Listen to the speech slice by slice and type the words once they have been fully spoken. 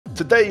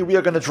Today we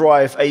are going to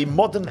drive a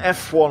modern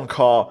F1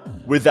 car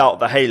without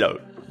the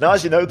halo. Now,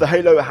 as you know, the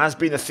halo has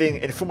been a thing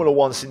in Formula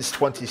 1 since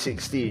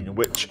 2016,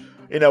 which,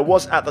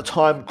 was at the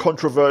time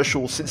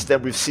controversial. Since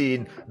then we've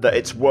seen that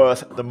it's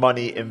worth the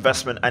money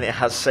investment and it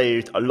has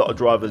saved a lot of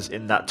drivers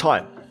in that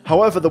time.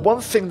 However, the one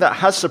thing that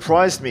has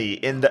surprised me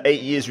in the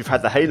 8 years we've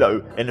had the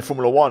halo in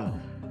Formula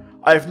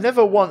 1, I've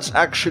never once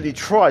actually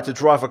tried to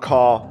drive a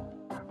car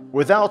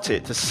without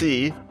it to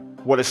see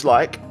what it's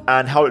like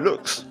and how it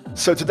looks.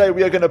 So today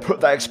we are going to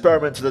put that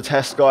experiment to the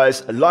test,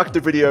 guys. Like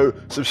the video,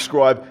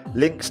 subscribe,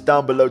 links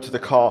down below to the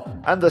car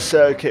and the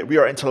circuit. We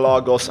are in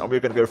Interlagos and we're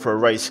going to go for a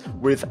race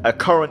with a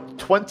current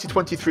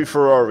 2023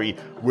 Ferrari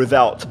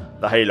without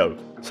the halo.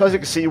 So as you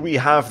can see, we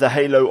have the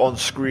halo on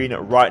screen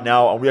right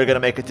now and we are going to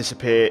make it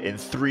disappear in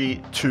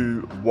 3,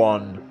 2,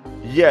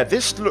 1. Yeah,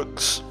 this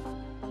looks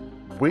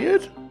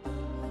weird,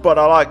 but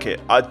I like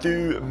it. I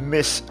do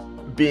miss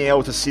being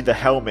able to see the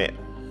helmet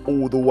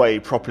all the way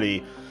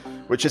properly,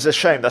 which is a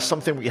shame. That's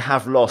something we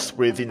have lost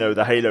with,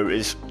 the halo,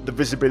 is the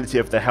visibility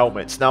of the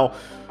helmets. Now,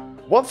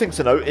 one thing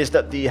to note is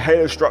that the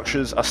halo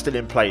structures are still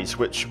in place,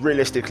 which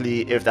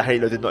realistically, if the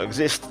halo did not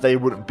exist, they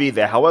wouldn't be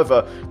there.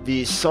 However,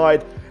 the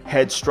side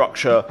head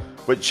structure,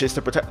 which is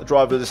to protect the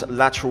driver's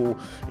lateral,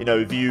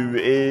 view,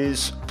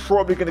 is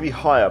probably going to be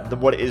higher than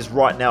what it is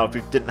right now if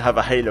we didn't have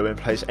a halo in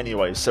place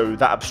anyway. So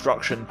that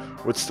obstruction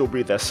would still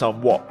be there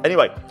somewhat.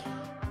 Anyway,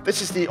 this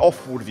is the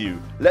off-board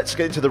view. Let's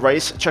get into the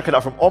race, check it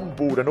out from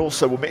on-board, and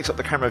also we'll mix up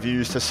the camera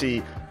views to see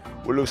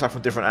what it looks like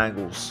from different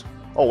angles.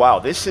 Oh wow,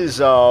 this is,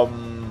 I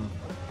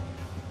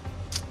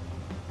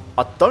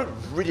don't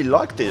really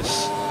like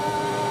this,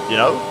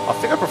 I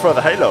think I prefer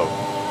the halo.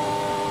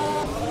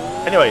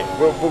 Anyway,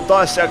 we'll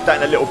dissect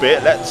that in a little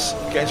bit. Let's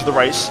get into the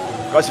race.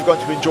 Guys, if you're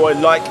going to enjoy,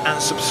 like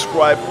and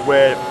subscribe.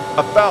 We're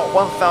about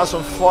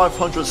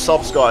 1,500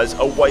 subs, guys,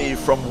 away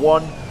from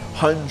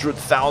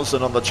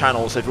 100,000 on the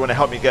channel. So if you want to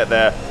help me get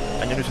there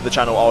and you're new to the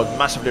channel, I would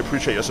massively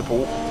appreciate your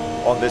support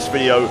on this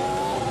video.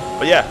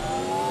 But yeah,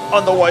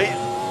 on the way.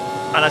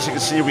 And as you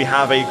can see, we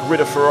have a grid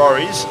of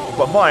Ferraris,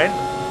 but mine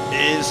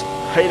is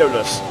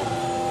haloless.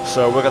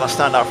 So we're going to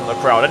stand out from the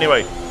crowd.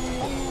 Anyway,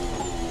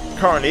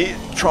 currently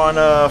trying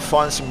to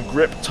find some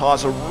grip.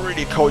 Tires are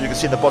really cold. You can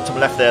see in the bottom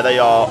left there, they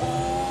are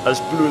as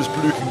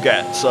blue can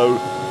get. So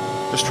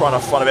just trying to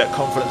find a bit of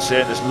confidence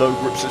here in this low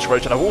grip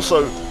situation. I've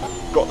also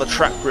got the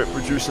track grip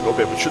reduced a little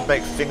bit, which should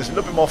make things a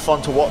little bit more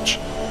fun to watch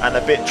and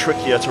a bit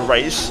trickier to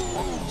race.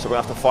 So we're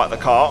going to have to fight the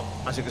car.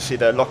 As you can see,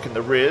 they're locking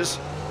the rears.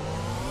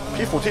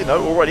 P14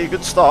 though, already a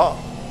good start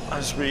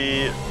as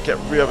we get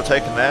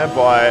re-overtaken there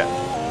by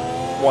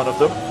one of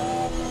them.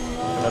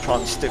 I'm going to try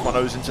and stick my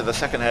nose into the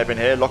second hairpin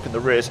here, locking the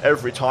rears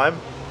every time.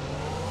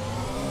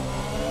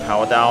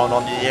 Power down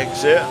on the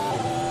exit.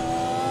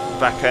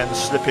 Back end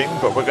slipping,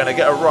 but we're going to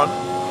get a run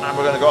and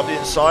we're going to go up the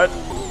inside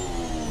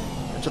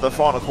into the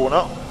final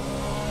corner.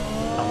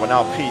 And we're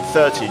now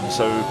P13,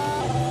 so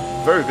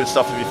very good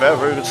stuff to be fair,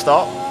 very good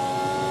start.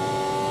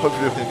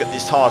 Hopefully we can get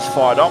these tyres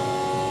fired up.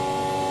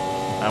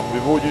 And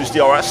we've all used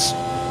DRS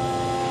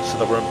so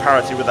that we're in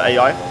parity with the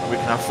AI and we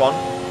can have fun.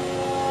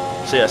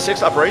 So yeah,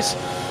 6-lap race.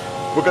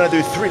 We're going to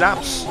do 3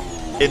 laps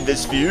in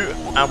this view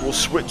and we'll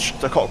switch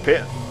to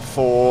cockpit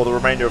for the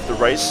remainder of the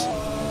race.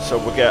 So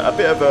we'll get a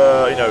bit of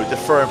a,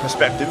 differing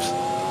perspectives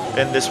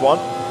in this one.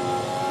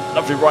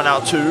 Lovely run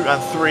out 2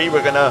 and 3.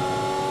 We're going to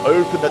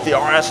open the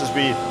DRS as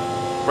we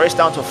race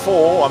down to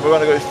 4 and we're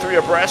going to go 3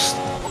 abreast.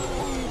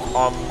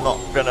 I'm not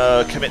going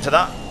to commit to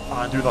that.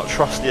 I do not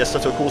trust the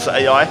Assetto Corsa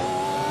AI.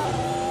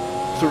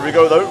 Through we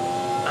go though,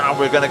 and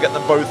we're going to get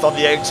them both on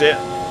the exit,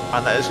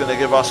 and that is going to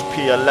give us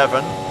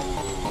P11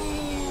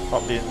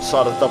 up the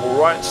inside of the double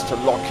rights to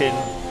lock in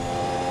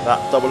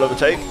that double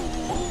overtake.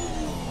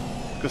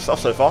 Good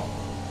stuff so far.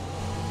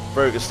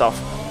 Very good stuff.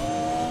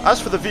 As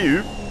for the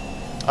view,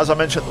 as I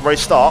mentioned at the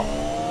race start,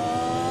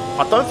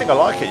 I don't think I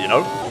like it,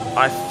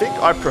 I think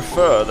I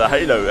prefer the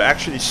halo. It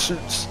actually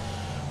suits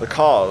the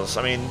cars.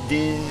 I mean,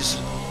 these,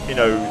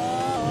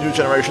 new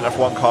generation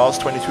F1 cars,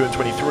 22 and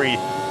 23,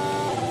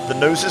 the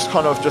noses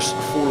kind of just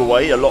fall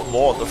away a lot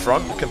more at the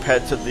front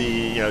compared to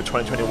the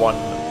 2021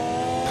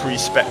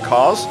 pre-spec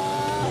cars.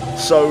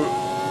 So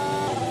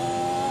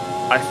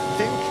I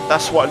think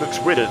that's why it looks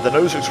weird. The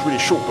nose looks really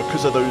short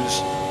because of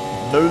those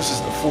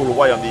noses that fall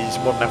away on these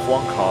modern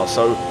F1 cars.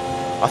 So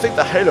I think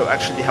the halo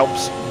actually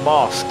helps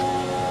mask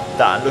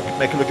that and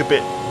make it look a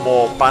bit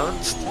more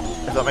balanced,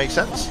 if that makes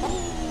sense.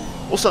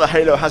 Also, the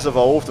halo has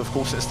evolved, of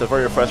course, since the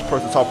very first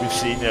prototype we've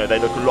seen. They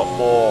look a lot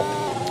more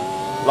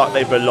like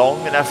they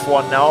belong in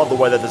F1 now, the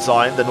way they're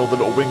designed, and all the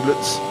little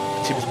winglets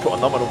the teams put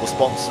on them and all the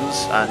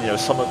sponsors. And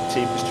some of the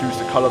teams choose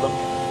to colour them,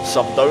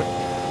 some don't.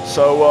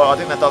 So I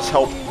think that does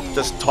help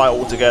just tie it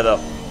all together.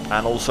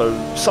 And also,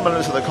 some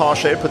elements of the car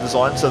shape are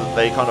designed so that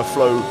they kind of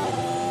flow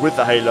with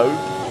the halo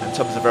in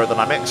terms of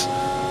aerodynamics.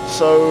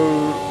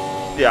 So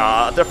yeah,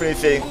 I definitely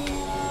think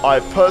I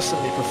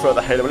personally prefer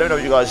the halo. But let me know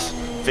what you guys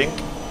think.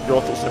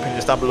 Your thoughts and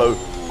opinions down below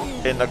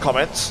in the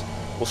comments.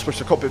 We'll switch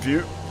to cockpit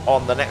view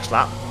on the next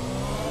lap.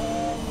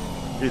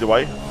 Either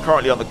way,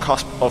 currently on the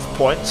cusp of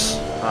points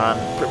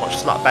and pretty much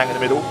slap bang in the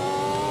middle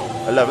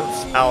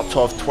 11th out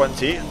of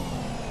 20.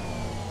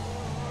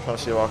 Trying to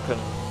see if I can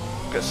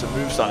get some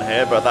moves done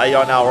here, but they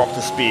are now up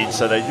to speed,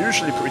 so they're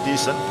usually pretty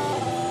decent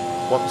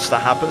once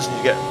that happens and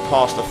you get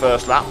past the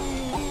first lap.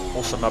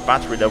 Also, my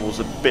battery level's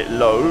a bit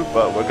low,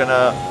 but we're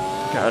gonna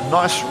get a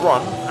nice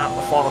run at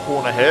the final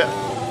corner here.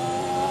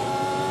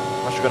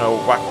 I'm actually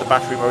gonna whack the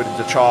battery mode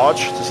into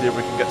charge to see if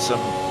we can get some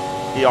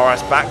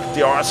ERS back,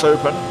 DRS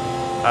open,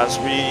 as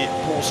we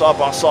pull side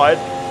by side,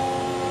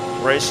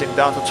 racing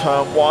down to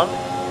turn 1.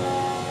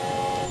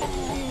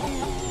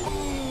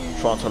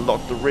 Trying to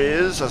lock the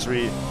rears as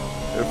we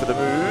go for the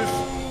move,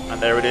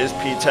 and there it is,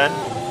 P10,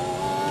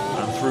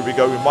 and through we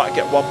go. We might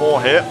get one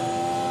more here.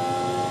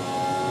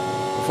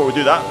 Before we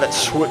do that, let's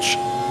switch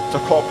to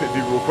cockpit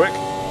view real quick.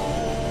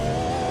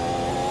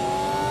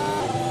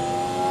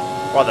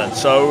 Right then,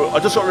 so I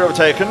just got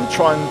overtaken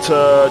trying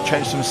to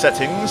change some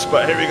settings,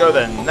 but here we go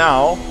then.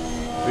 Now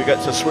we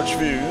get to switch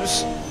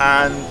views,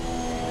 and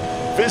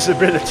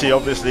visibility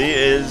obviously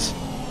is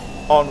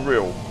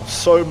unreal,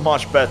 so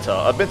much better.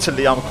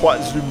 Admittedly, I'm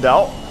quite zoomed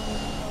out,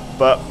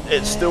 but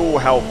it still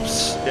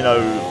helps, you know,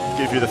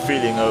 give you the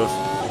feeling of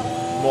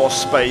more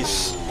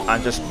space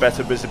and just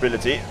better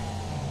visibility.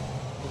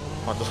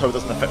 I just hope it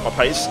doesn't affect my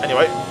pace.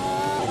 Anyway,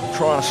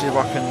 trying to see if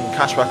I can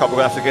catch back up. We're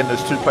going to have to gain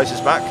those 2 places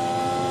back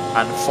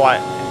and fight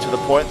into the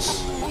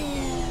points.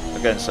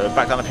 Again, so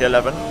back down to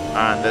P11,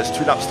 and there's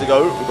 2 laps to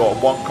go. We've got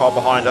 1 car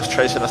behind us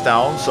chasing us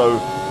down, so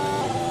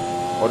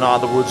we're not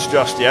out of the woods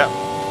just yet.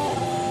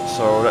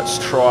 So let's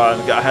try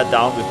and get our head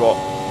down. We've got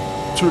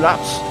 2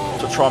 laps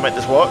to try and make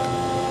this work.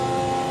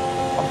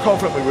 I'm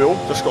confident we will,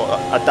 just got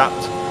to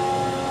adapt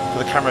to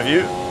the camera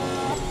view.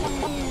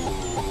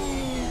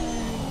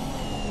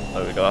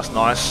 There we go, that's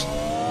nice.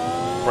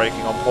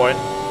 Braking on point.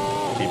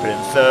 Keep it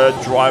in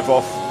 3rd, drive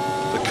off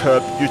the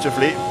curb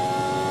beautifully.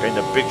 Getting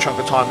a big chunk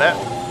of time there.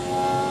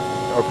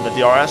 Open the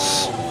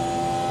DRS.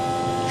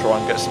 Try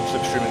and get some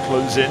slipstream and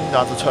close in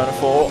down to turn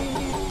 4.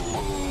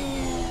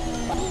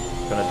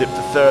 Gonna dip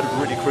to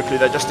 3rd really quickly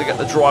there just to get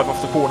the drive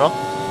off the corner.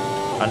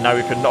 And now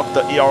we can knock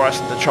the ERS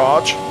into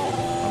charge.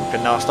 And we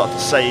can now start to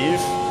save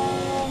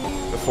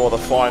before the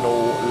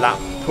final lap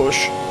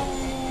push.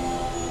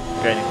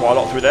 Gaining quite a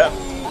lot through there.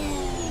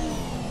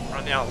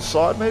 Around the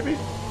outside maybe.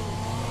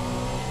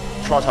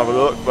 Try to have a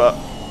look, but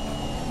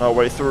no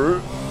way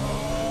through.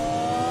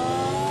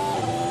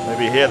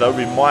 Maybe here though,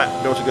 we might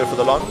be able to go for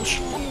the lunge.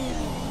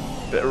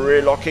 Bit of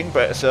rear locking,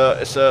 but it's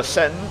a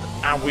send,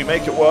 and we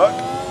make it work.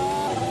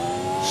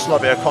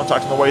 Slight bit of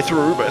contact on the way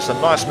through, but it's a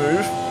nice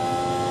move.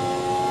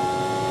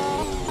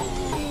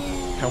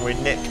 Can we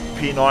nick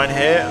P9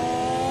 here?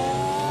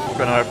 We're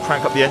going to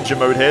crank up the engine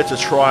mode here to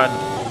try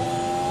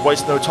and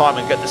waste no time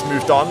and get this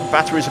move done.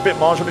 Battery's a bit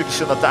marginal, you can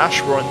see on the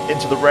dash, we're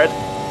into the red,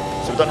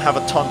 so we don't have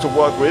a ton to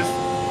work with.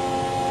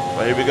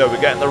 But here we go, we're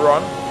getting the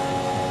run.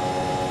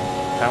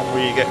 Can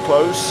we get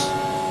close?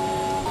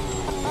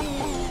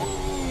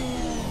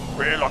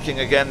 Rear locking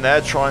again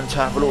there, trying to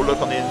have a little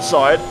look on the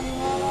inside.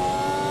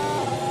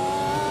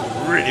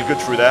 Really good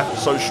through there,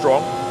 so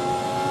strong.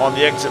 On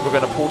the exit, we're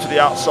going to pull to the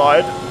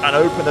outside and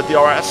open the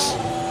DRS.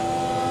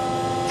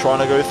 Trying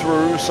to go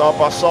through side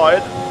by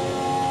side.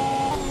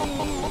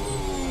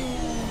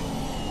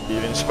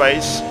 Leaving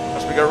space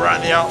as we go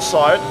around the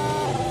outside.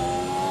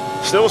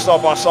 Still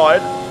side by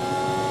side.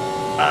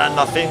 And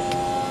I think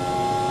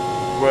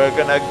we're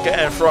going to get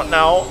in front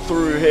now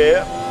through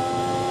here.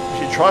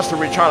 She tries to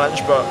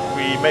re-challenge, but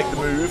we make the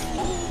move,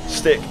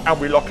 stick, and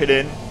we lock it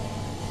in.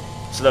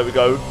 So there we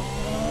go.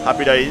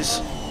 Happy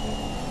days.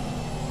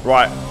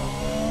 Right.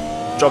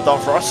 Job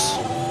done for us.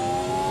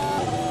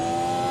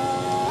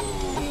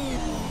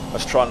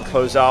 Let's try and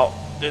close out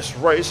this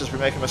race as we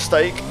make a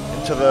mistake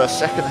into the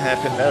 2nd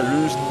hairpin there,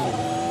 losing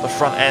the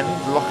front end,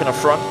 locking the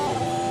front.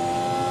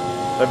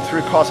 Them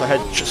 3 cars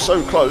ahead just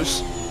so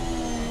close.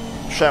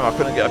 Shame I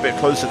couldn't get a bit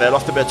closer there,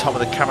 lost a bit of time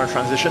with the camera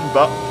transition,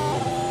 but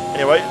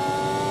anyway,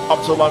 up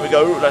to the line we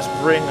go. Let's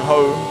bring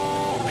home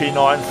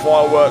P9,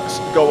 fireworks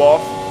go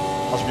off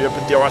as we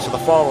open DRS for the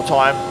final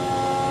time.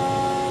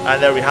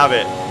 And there we have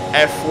it,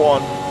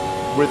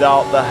 F1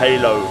 without the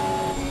halo.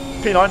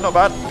 P9 not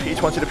bad,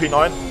 P20 to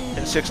P9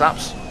 in 6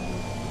 laps.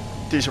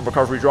 Decent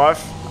recovery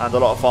drive and a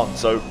lot of fun,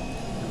 so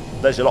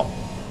there's a lot.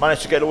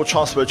 Managed to get a little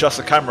chance to adjust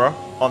the camera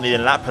on the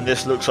in-lap, and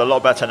this looks a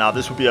lot better now.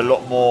 This will be a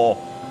lot more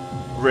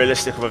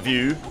realistic of a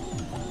view.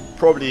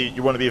 Probably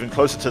you want to be even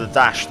closer to the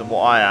dash than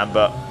what I am,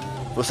 but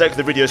for the sake of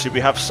the video, so we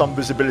have some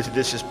visibility,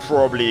 this is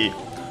probably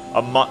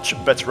a much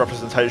better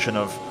representation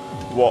of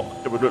what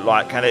it would look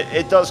like, and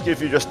it does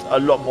give you just a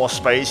lot more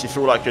space. You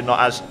feel like you're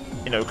not as,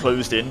 you know,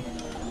 closed in,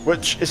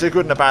 which is a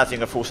good and a bad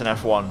thing, of course, in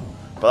F1,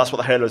 but that's what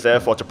the halo is there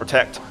for, to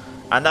protect.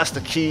 And that's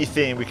the key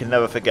thing we can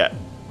never forget.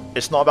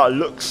 It's not about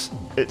looks,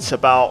 it's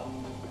about,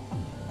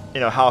 you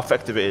know, how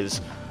effective it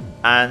is.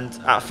 And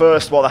at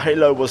first, while the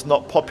halo was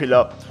not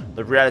popular,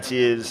 the reality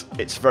is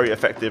it's very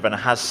effective and it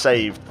has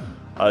saved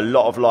a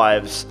lot of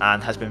lives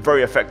and has been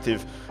very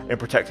effective in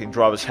protecting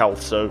drivers'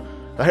 health. So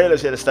the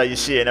halo's here to stay. You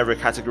see it in every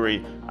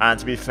category, and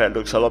to be fair, it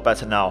looks a lot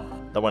better now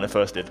than when it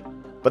first did.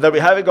 But there we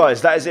have it,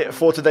 guys. That is it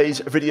for today's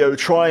video,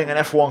 trying an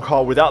F1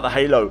 car without the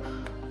halo.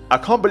 I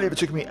can't believe it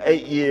took me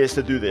 8 years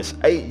to do this.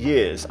 8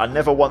 years. I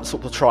never once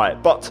thought to try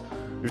it, but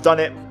we've done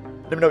it.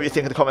 Let me know what you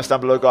think in the comments down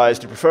below, guys.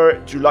 Do you prefer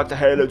it? Do you like the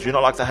halo? Do you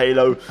not like the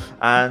halo?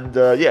 And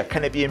yeah,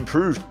 can it be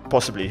improved?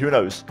 Possibly. Who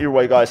knows? Either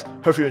way, guys,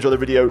 hopefully you enjoyed the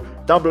video.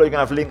 Down below, you're going to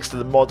have links to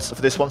the mods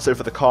for this one, so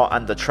for the car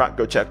and the track.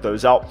 Go check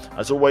those out.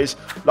 As always,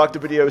 like the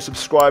video,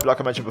 subscribe.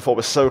 Like I mentioned before,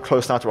 we're so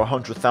close now to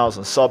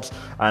 100,000 subs.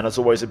 And as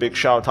always, a big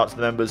shout out to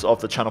the members of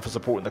the channel for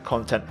supporting the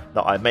content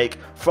that I make.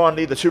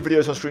 Finally, the 2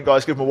 videos on screen,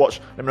 guys, give them a watch.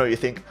 Let me know what you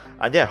think.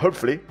 And yeah,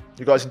 hopefully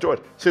you guys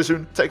enjoyed. See you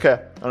soon. Take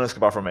care. And let's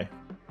goodbye from me.